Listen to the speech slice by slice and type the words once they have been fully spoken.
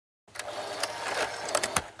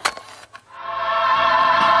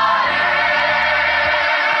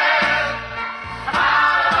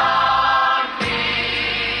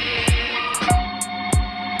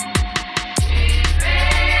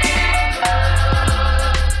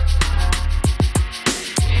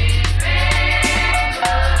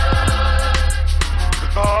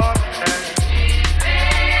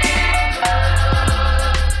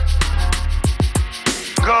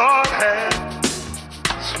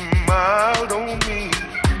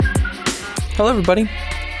Hello, everybody.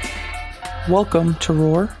 Welcome to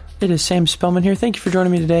Roar. It is Sam Spellman here. Thank you for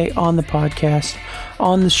joining me today on the podcast,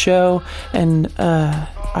 on the show. And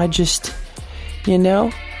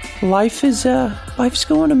life's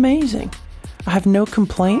going amazing. I have no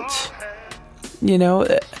complaints.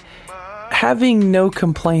 Having no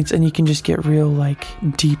complaints, and you can just get real,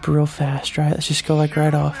 deep real fast, right? Let's just go,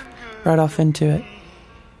 right off into it.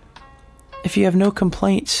 If you have no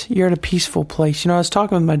complaints, you're at a peaceful place. I was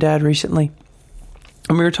talking with my dad recently,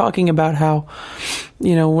 and we were talking about how,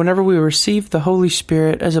 whenever we receive the Holy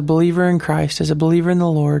Spirit as a believer in Christ, as a believer in the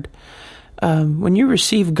Lord, when you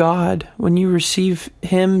receive God, when you receive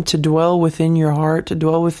Him to dwell within your heart, to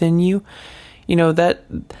dwell within you, that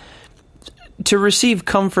to receive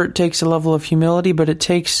comfort takes a level of humility, but it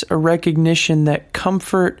takes a recognition that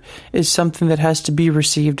comfort is something that has to be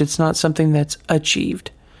received. It's not something that's achieved,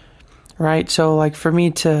 right? So, for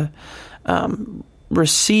me to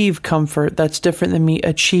receive comfort, that's different than me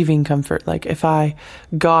achieving comfort. If I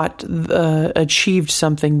achieved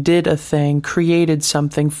something, did a thing, created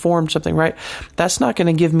something, formed something, right? That's not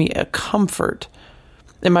going to give me a comfort.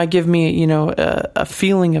 It might give me, a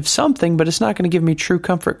feeling of something, but it's not going to give me true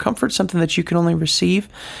comfort. Comfort's something that you can only receive,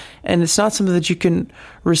 and it's not something that you can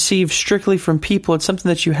receive strictly from people. It's something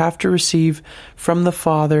that you have to receive from the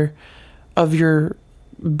Father of your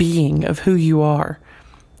being, of who you are.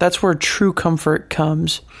 That's where true comfort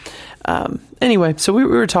comes. Anyway, so we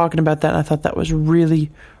were talking about that, and I thought that was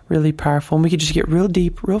really, really powerful. And we could just get real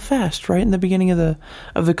deep, real fast, right in the beginning of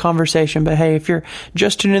the conversation. But hey, if you're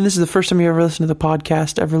just tuning in, this is the first time you ever listened to the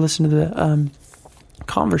podcast, ever listened to the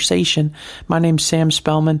conversation. My name's Sam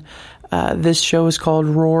Spellman. This show is called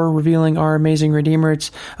Roar, Revealing Our Amazing Redeemer.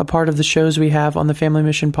 It's a part of the shows we have on the Family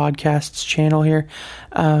Mission Podcasts channel here.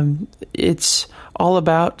 It's all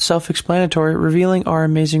about self-explanatory, revealing our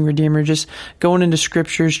amazing Redeemer, just going into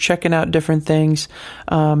scriptures, checking out different things,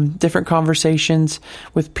 different conversations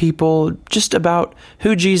with people, just about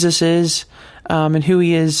who Jesus is and who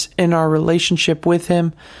He is in our relationship with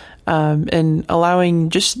Him, and allowing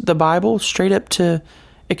just the Bible straight up to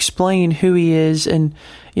explain who He is, and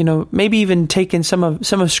maybe even taking some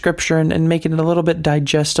of scripture and making it a little bit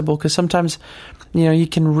digestible, because sometimes you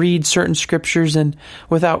can read certain scriptures and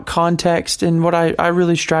without context. And what I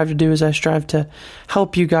really strive to do is I strive to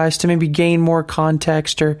help you guys to maybe gain more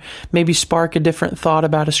context, or maybe spark a different thought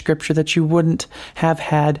about a scripture that you wouldn't have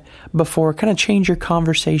had before. Kind of change your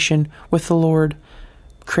conversation with the Lord,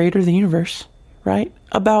 creator of the universe, right?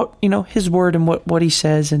 About, His word and what He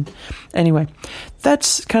says. And anyway,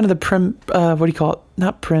 that's kind of the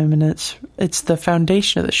not preeminence. It's the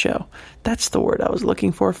foundation of the show. That's the word I was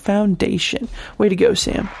looking for. Foundation. Way to go,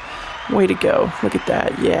 Sam. Way to go. Look at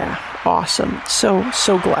that. Yeah. Awesome. So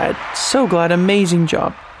glad. So glad. Amazing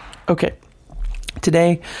job. Okay.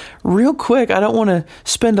 Today, real quick, I don't want to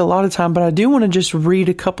spend a lot of time, but I do want to just read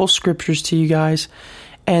a couple scriptures to you guys,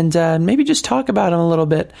 and maybe just talk about them a little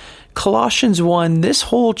bit. Colossians 1, this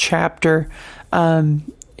whole chapter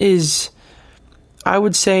is, I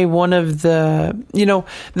would say, one of the,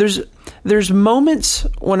 there's moments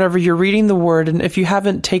whenever you're reading the Word, and if you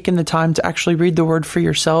haven't taken the time to actually read the Word for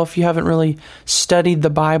yourself, you haven't really studied the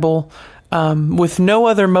Bible with no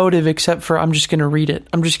other motive except for, I'm just going to read it.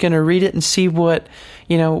 I'm just going to read it and see what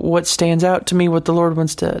stands out to me, what the Lord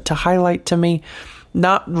wants to highlight to me.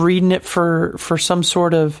 Not reading it for some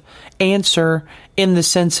sort of answer in the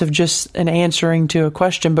sense of just an answering to a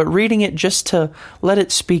question, but reading it just to let it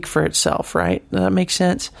speak for itself, right? Does that make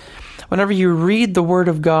sense? Whenever you read the Word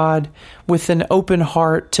of God with an open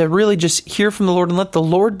heart to really just hear from the Lord and let the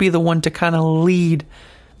Lord be the one to kind of lead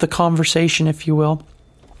the conversation, if you will.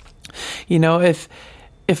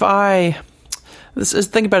 Let's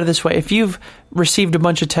think about it this way. If you've received a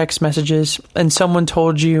bunch of text messages and someone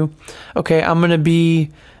told you, okay, I'm going to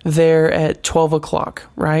be there at 12 o'clock,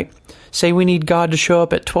 right? Say we need God to show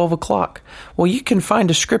up at 12 o'clock. Well, you can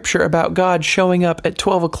find a scripture about God showing up at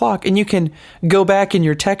 12 o'clock, and you can go back in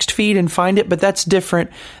your text feed and find it, but that's different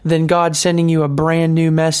than God sending you a brand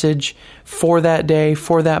new message for that day,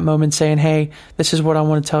 for that moment, saying, hey, this is what I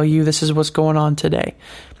want to tell you. This is what's going on today.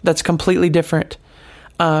 That's completely different.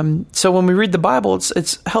 So when we read the Bible,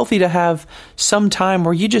 it's healthy to have some time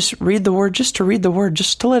where you just read the Word, just to read the Word,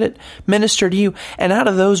 just to let it minister to you. And out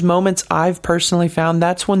of those moments, I've personally found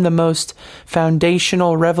that's when the most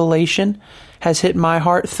foundational revelation has hit my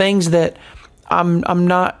heart. Things that I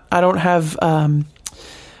don't have, that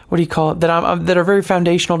are very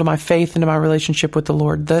foundational to my faith and to my relationship with the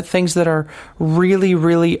Lord. The things that are really,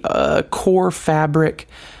 really core fabric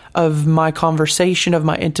of my conversation, of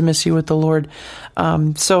my intimacy with the Lord.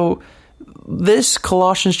 So this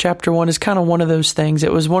Colossians chapter 1 is kind of one of those things.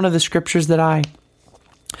 It was one of the scriptures that I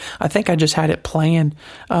think I just had it playing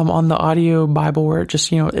on the audio Bible where it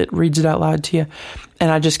just, it reads it out loud to you. And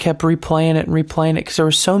I just kept replaying it because there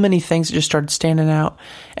were so many things that just started standing out.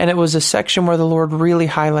 And it was a section where the Lord really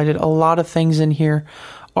highlighted a lot of things in here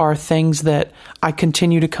are things that I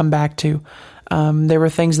continue to come back to. There were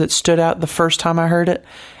things that stood out the first time I heard it,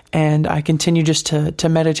 and I continue just to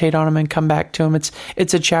meditate on them and come back to them.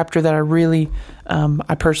 It's a chapter that I really,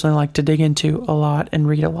 I personally like to dig into a lot and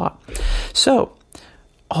read a lot. So,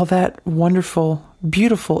 all that wonderful,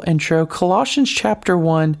 beautiful intro. Colossians chapter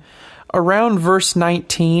 1, around verse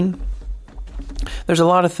 19, there's a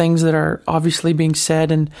lot of things that are obviously being said,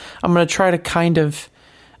 and I'm going to try to kind of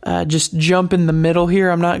just jump in the middle here.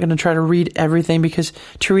 I'm not going to try to read everything, because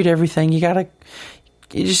to read everything, you gotta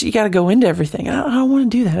go into everything. I don't want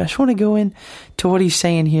to do that. I just want to go into what he's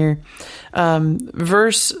saying here.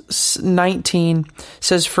 Verse 19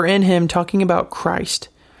 says, "For in him," talking about Christ,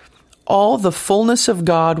 "all the fullness of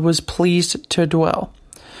God was pleased to dwell,"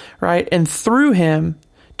 right? "And through him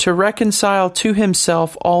to reconcile to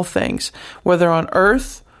himself all things, whether on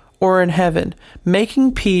earth or in heaven,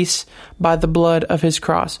 making peace by the blood of his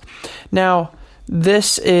cross." Now,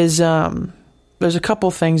 this is, there's a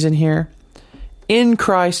couple things in here. In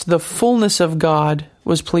Christ, the fullness of God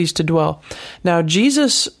was pleased to dwell. Now,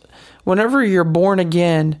 Jesus, whenever you're born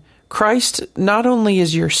again, Christ not only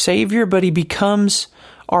is your Savior, but he becomes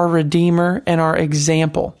our Redeemer and our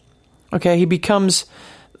example. Okay, he becomes,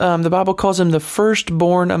 the Bible calls him the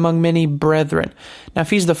firstborn among many brethren. Now, if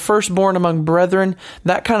he's the firstborn among brethren,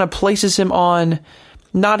 that kind of places him on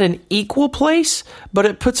not an equal place, but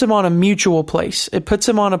it puts him on a mutual place. It puts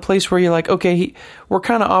him on a place where you're like, okay, we're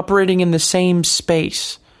kind of operating in the same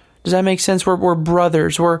space. Does that make sense? We're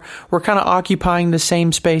brothers. We're kind of occupying the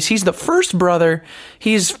same space. He's the first brother.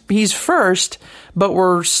 He's first, but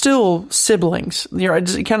we're still siblings. You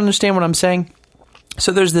kind of understand what I'm saying?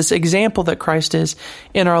 So there's this example that Christ is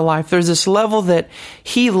in our life. There's this level that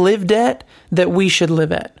he lived at that we should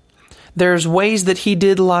live at. There's ways that he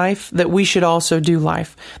did life that we should also do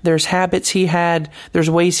life. There's habits he had. There's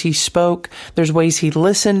ways he spoke. There's ways he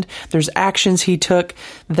listened. There's actions he took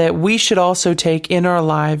that we should also take in our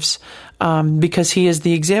lives, because he is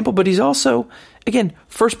the example. But he's also, again,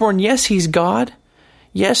 firstborn. Yes, he's God.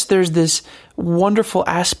 Yes, there's this wonderful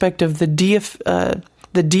aspect of the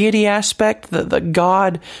deity aspect, the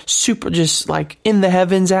God super, just like in the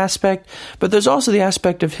heavens aspect. But there's also the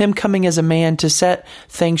aspect of him coming as a man to set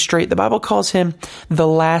things straight. The Bible calls him the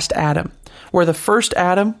last Adam. Where the first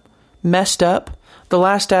Adam messed up, the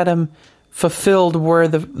last Adam fulfilled where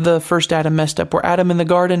the first Adam messed up. Where Adam in the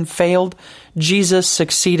garden failed, Jesus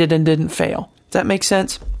succeeded and didn't fail. Does that make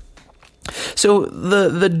sense? So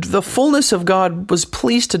the fullness of God was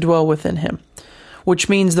pleased to dwell within him, which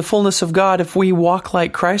means the fullness of God, if we walk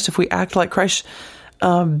like Christ, if we act like Christ,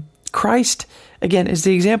 Christ, again, is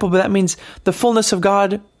the example, but that means the fullness of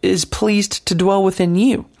God is pleased to dwell within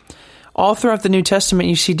you. All throughout the New Testament,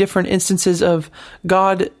 you see different instances of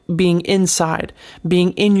God being inside,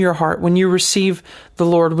 being in your heart. When you receive the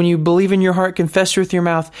Lord, when you believe in your heart, confess with your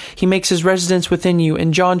mouth, he makes his residence within you.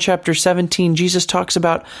 In John chapter 17, Jesus talks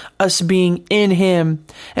about us being in him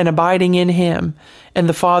and abiding in him, and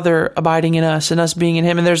the Father abiding in us and us being in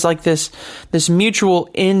him. And there's like this mutual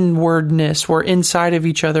inwardness. We're inside of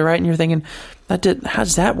each other, right? And you're thinking, how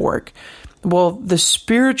does that work? Well, the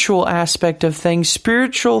spiritual aspect of things,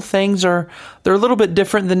 spiritual things they're a little bit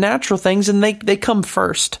different than natural things, and they come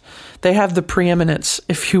first. They have the preeminence,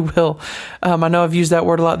 if you will. I know I've used that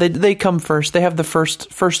word a lot. They come first. They have the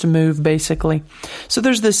first move, basically. So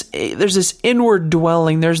there's this inward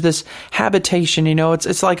dwelling. There's this habitation.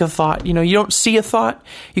 It's like a thought. You don't see a thought.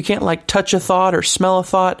 You can't like touch a thought or smell a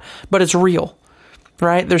thought, but it's real,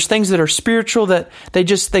 right? There's things that are spiritual that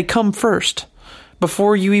they come first.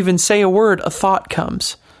 Before you even say a word, a thought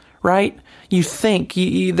comes, right? You think.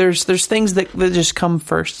 There's things that just come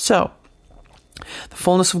first. So, the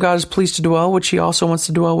fullness of God is pleased to dwell, which he also wants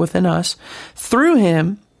to dwell within us, through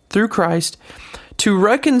him, through Christ, to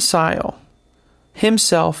reconcile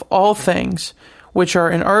himself all things which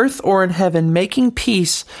are in earth or in heaven, making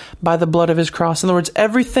peace by the blood of his cross. In other words,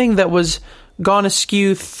 everything that was gone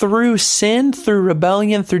askew through sin, through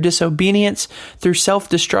rebellion, through disobedience, through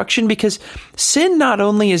self-destruction, because sin not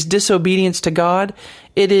only is disobedience to God,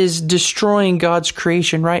 it is destroying God's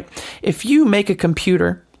creation, right? If you make a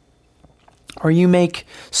computer or you make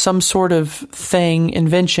some sort of thing,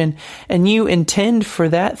 invention, and you intend for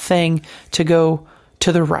that thing to go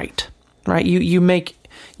to the right?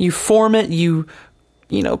 You form it, you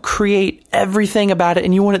create everything about it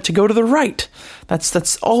and you want it to go to the right.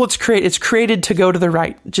 That's all it's created. It's created to go to the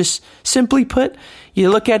right. Just simply put, you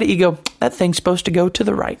look at it, you go, that thing's supposed to go to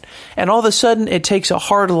the right. And all of a sudden it takes a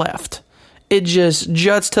hard left. It just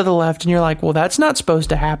juts to the left and you're like, well, that's not supposed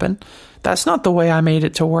to happen. That's not the way I made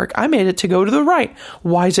it to work. I made it to go to the right.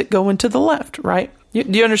 Why is it going to the left, right? Do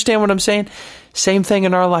you understand what I'm saying? Same thing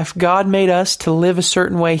in our life. God made us to live a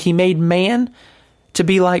certain way. He made man to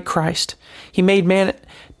be like Christ. He made man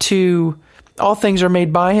to, all things are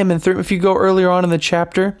made by him and through. If you go earlier on in the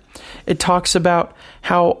chapter, it talks about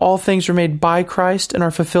how all things are made by Christ and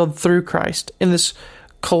are fulfilled through Christ. In this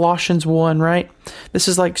Colossians 1, right? This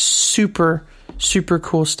is like super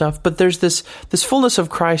cool stuff. But there's this fullness of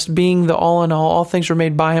Christ being the all in all. All things were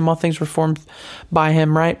made by him. All things were formed by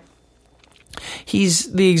him, right?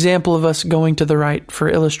 He's the example of us going to the right for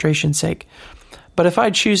illustration's sake. But if I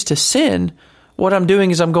choose to sin, what I'm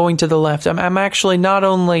doing is I'm going to the left. I'm actually not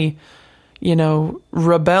only,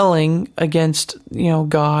 rebelling against,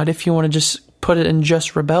 God, if you want to just put it in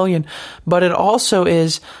just rebellion, but it also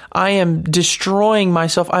is, I am destroying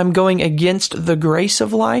myself. I'm going against the grace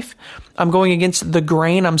of life. I'm going against the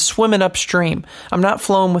grain. I'm swimming upstream. I'm not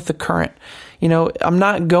flowing with the current. I'm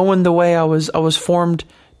not going the way I was formed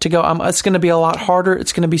to go. It's going to be a lot harder.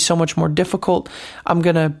 It's going to be so much more difficult. I'm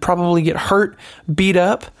going to probably get hurt, beat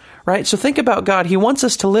up, right? So think about God. He wants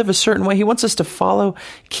us to live a certain way. He wants us to follow,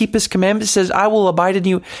 keep his commandments. It says, I will abide in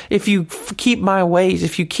you if you keep my ways,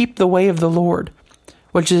 if you keep the way of the Lord,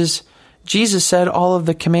 which is, Jesus said, all of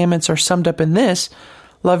the commandments are summed up in this: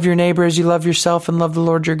 love your neighbor as you love yourself and love the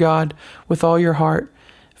Lord your God with all your heart,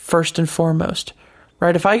 first and foremost.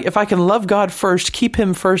 Right? If I can love God first, keep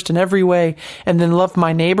him first in every way, and then love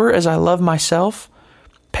my neighbor as I love myself,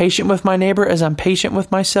 patient with my neighbor as I'm patient with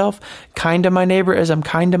myself, kind to my neighbor as I'm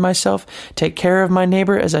kind to myself, take care of my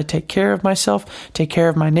neighbor as I take care of myself, take care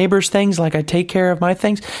of my neighbor's things like I take care of my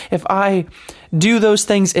things. If I do those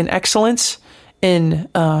things in excellence, in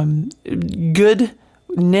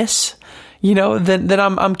goodness, then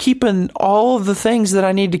I'm keeping all of the things that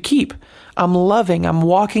I need to keep. I'm loving. I'm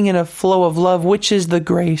walking in a flow of love, which is the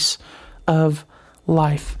grace of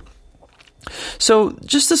life. So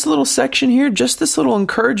just this little section here, just this little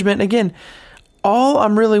encouragement. Again, all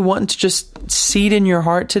I'm really wanting to just seed in your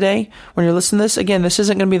heart today when you're listening to this, again, this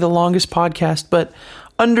isn't going to be the longest podcast, but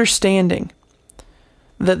understanding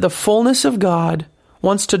that the fullness of God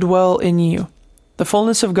wants to dwell in you. The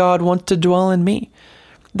fullness of God wants to dwell in me.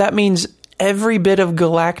 That means every bit of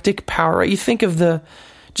galactic power. Right? You think of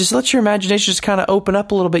just let your imagination just kind of open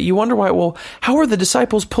up a little bit. You wonder why, well, how are the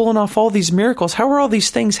disciples pulling off all these miracles? How are all these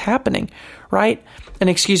things happening, right? And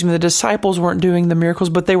the disciples weren't doing the miracles,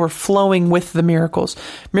 but they were flowing with the miracles.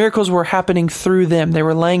 Miracles were happening through them. They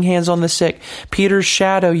were laying hands on the sick. Peter's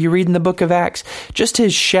shadow, you read in the book of Acts, just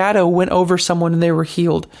his shadow went over someone and they were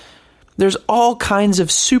healed. There's all kinds of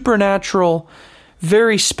supernatural,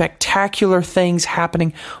 very spectacular things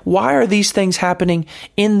happening. Why are these things happening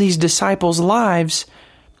in these disciples' lives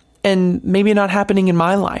and maybe not happening in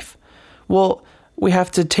my life? Well, we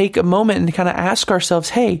have to take a moment and kind of ask ourselves,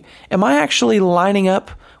 hey, am I actually lining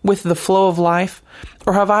up with the flow of life,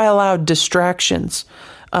 or have I allowed distractions?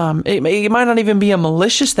 It might not even be a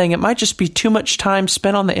malicious thing. It might just be too much time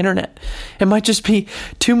spent on the internet. It might just be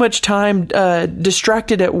too much time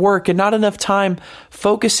distracted at work and not enough time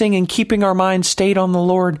focusing and keeping our mind stayed on the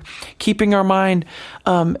Lord, keeping our mind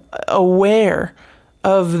aware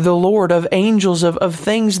of the Lord, of angels, of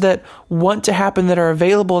things that want to happen, that are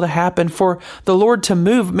available to happen for the Lord to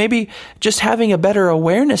move. Maybe just having a better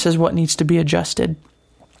awareness is what needs to be adjusted.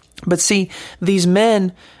 But see, these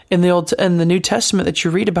men in the New Testament that you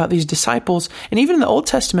read about, these disciples, and even in the Old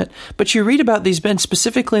Testament, but you read about these men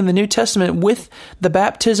specifically in the New Testament with the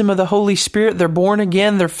baptism of the Holy Spirit. They're born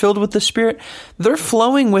again. They're filled with the Spirit. They're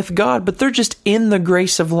flowing with God, but they're just in the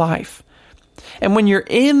grace of life. And when you're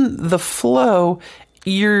in the flow,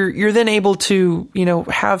 you're then able to,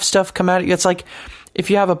 have stuff come out. It's like if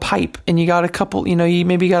you have a pipe and you got a couple, you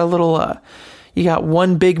maybe got a little, you got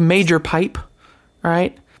one big major pipe,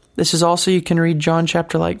 right? This is also, you can read John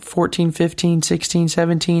chapter 14, 15, 16,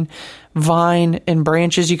 17, vine and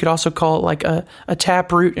branches. You could also call it like a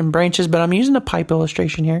tap root and branches, but I'm using a pipe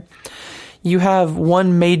illustration here. You have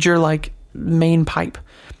one major main pipe.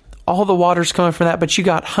 All the water's coming from that, but you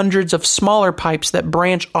got hundreds of smaller pipes that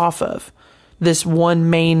branch off of this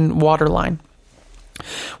one main water line.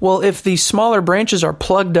 Well, if these smaller branches are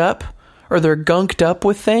plugged up or they're gunked up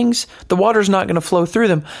with things, the water's not going to flow through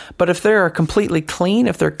them. But if they are completely clean,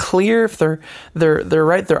 if they're clear, if they're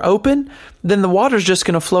open, then the water's just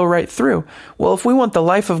going to flow right through. Well, if we want the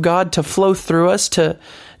life of God to flow through us, to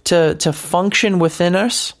to function within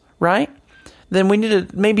us, right? Then we need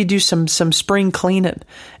to maybe do some spring cleaning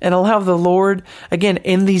and allow the Lord, again,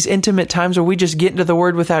 in these intimate times where we just get into the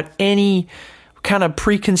Word without any kind of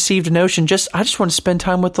preconceived notion. I just want to spend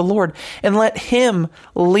time with the Lord and let Him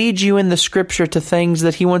lead you in the Scripture to things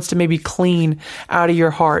that He wants to maybe clean out of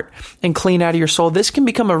your heart and clean out of your soul. This can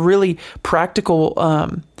become a really practical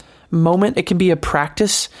moment. It can be a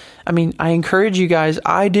practice. I mean, I encourage you guys.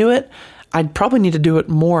 I do it. I'd probably need to do it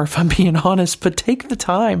more if I'm being honest, but take the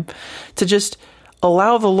time to just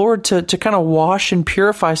allow the Lord to kind of wash and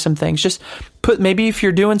purify some things. Just maybe if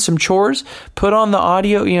you're doing some chores, put on the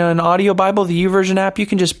audio, an audio Bible, the YouVersion app. You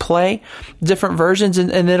can just play different versions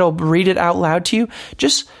and it'll read it out loud to you.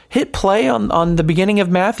 Just hit play on the beginning of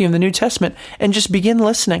Matthew in the New Testament and just begin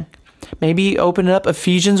listening. Maybe open up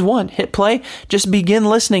Ephesians 1, hit play, just begin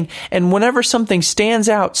listening. And whenever something stands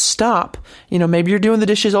out, stop. Maybe you're doing the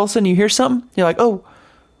dishes, all of a sudden you hear something. You're like, oh,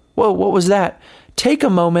 whoa, what was that? Take a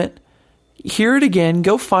moment, hear it again,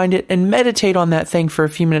 go find it, and meditate on that thing for a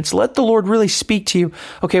few minutes. Let the Lord really speak to you.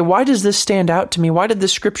 Okay, why does this stand out to me? Why did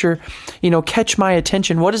this scripture, catch my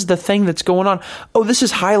attention? What is the thing that's going on? Oh, this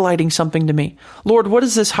is highlighting something to me. Lord, what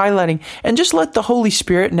is this highlighting? And just let the Holy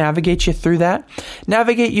Spirit navigate you through that.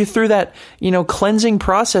 Navigate you through that, cleansing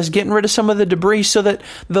process, getting rid of some of the debris so that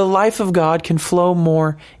the life of God can flow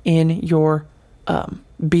more in your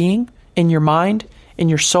being, in your mind, in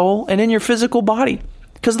your soul, and in your physical body.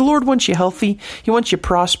 Because the Lord wants you healthy. He wants you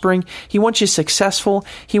prospering. He wants you successful.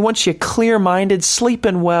 He wants you clear-minded,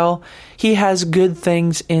 sleeping well. He has good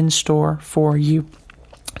things in store for you.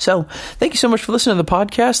 So thank you so much for listening to the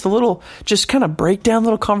podcast. The little just kind of breakdown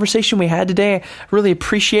little conversation we had today. I really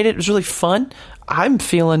appreciate it. It was really fun. I'm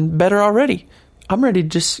feeling better already. I'm ready to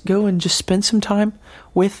just go and just spend some time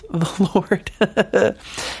with the Lord.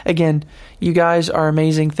 Again, you guys are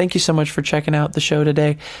amazing. Thank you so much for checking out the show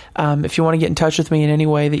today. If you want to get in touch with me in any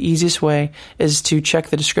way, the easiest way is to check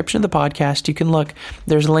the description of the podcast. You can look.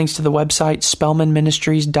 There's links to the website,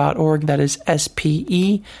 spellmanministries.org. That is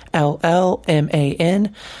SPELLMAN.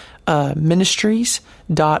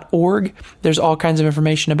 Ministries.org. There's all kinds of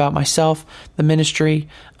information about myself, the ministry,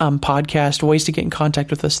 podcast, ways to get in contact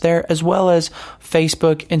with us there, as well as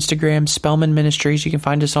Facebook, Instagram, Spellman Ministries. You can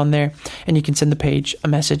find us on there and you can send the page a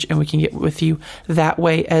message and we can get with you that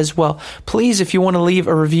way as well. Please, if you want to leave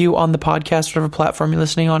a review on the podcast, whatever platform you're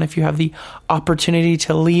listening on, if you have the opportunity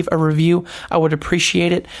to leave a review, I would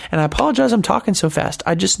appreciate it. And I apologize I'm talking so fast.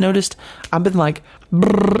 I just noticed I've been like,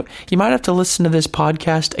 brrr. You might have to listen to this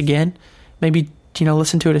podcast again. Maybe,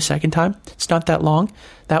 listen to it a second time. It's not that long.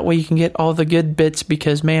 That way you can get all the good bits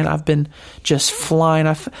because, man, I've been just flying.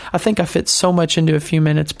 I think I fit so much into a few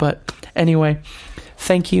minutes. But anyway,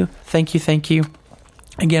 thank you.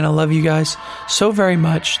 Again, I love you guys so very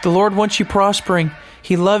much. The Lord wants you prospering.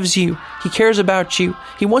 He loves you. He cares about you.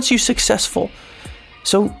 He wants you successful.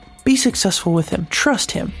 So be successful with Him.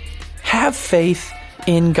 Trust Him. Have faith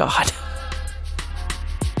in God.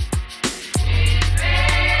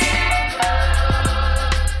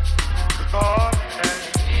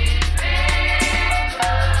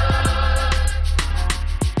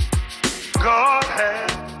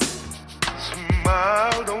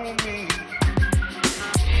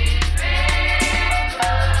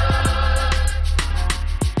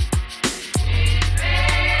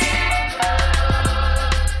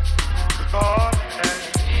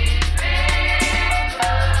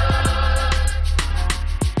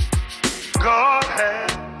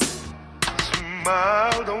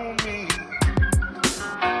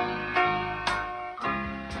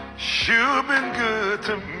 You've been good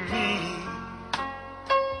to me.